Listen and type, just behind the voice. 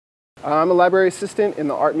I'm a library assistant in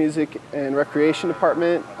the Art, Music, and Recreation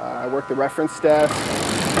department. I work the reference desk.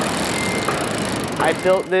 I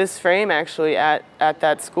built this frame actually at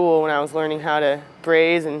that school when I was learning how to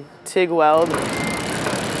braze and TIG weld. We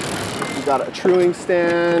got a truing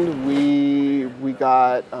stand, we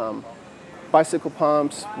got bicycle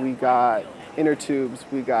pumps, we got inner tubes,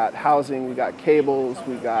 we got housing, we got cables,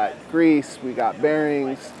 we got grease, we got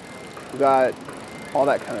bearings, we got all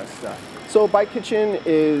that kind of stuff. So Bike Kitchen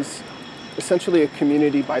is essentially a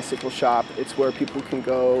community bicycle shop. It's where people can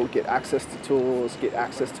go get access to tools, get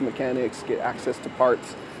access to mechanics, get access to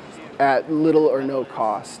parts at little or no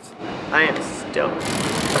cost. I am stoked.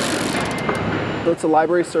 So it's a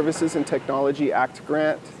Library Services and Technology Act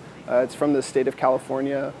grant. It's from the state of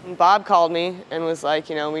California. Bob called me and was like,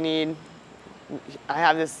 you know, I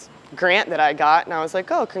have this grant that I got, and I was like,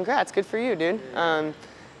 oh, congrats, good for you, dude. And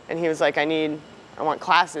he was like, I want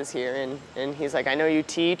classes here, and he's like, I know you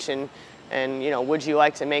teach, and you know, would you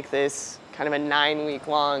like to make this kind of a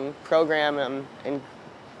 9-week-long program and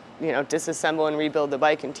you know, disassemble and rebuild the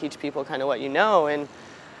bike and teach people kind of what you know? And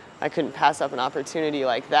I couldn't pass up an opportunity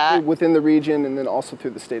like that. Within the region and then also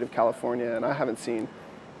through the state of California, and I haven't seen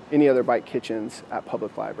any other bike kitchens at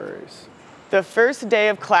public libraries. The first day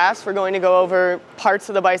of class, we're going to go over parts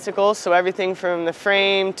of the bicycle, so everything from the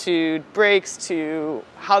frame to brakes to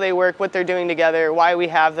how they work, what they're doing together, why we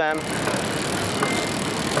have them.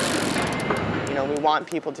 You know, we want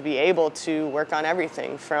people to be able to work on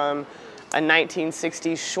everything from a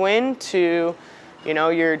 1960s Schwinn to, you know,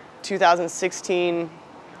 your 2016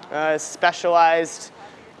 specialized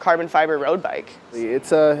carbon fiber road bike.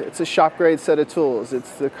 It's a shop grade set of tools.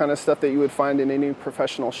 It's the kind of stuff that you would find in any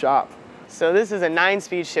professional shop. So this is a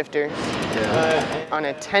 9-speed shifter on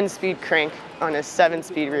a 10-speed crank on a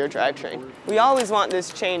 7-speed rear drivetrain. We always want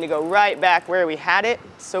this chain to go right back where we had it,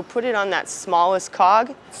 so put it on that smallest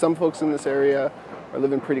cog. Some folks in this area are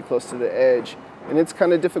living pretty close to the edge, and it's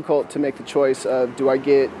kind of difficult to make the choice of, do I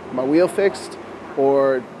get my wheel fixed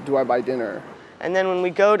or do I buy dinner? And then when we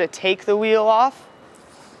go to take the wheel off,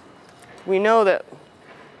 we know that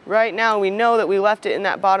right now we left it in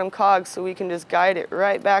that bottom cog, so we can just guide it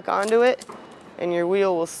right back onto it, and your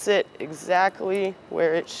wheel will sit exactly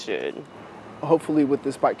where it should. Hopefully with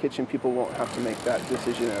this Bike Kitchen, people won't have to make that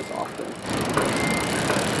decision as often.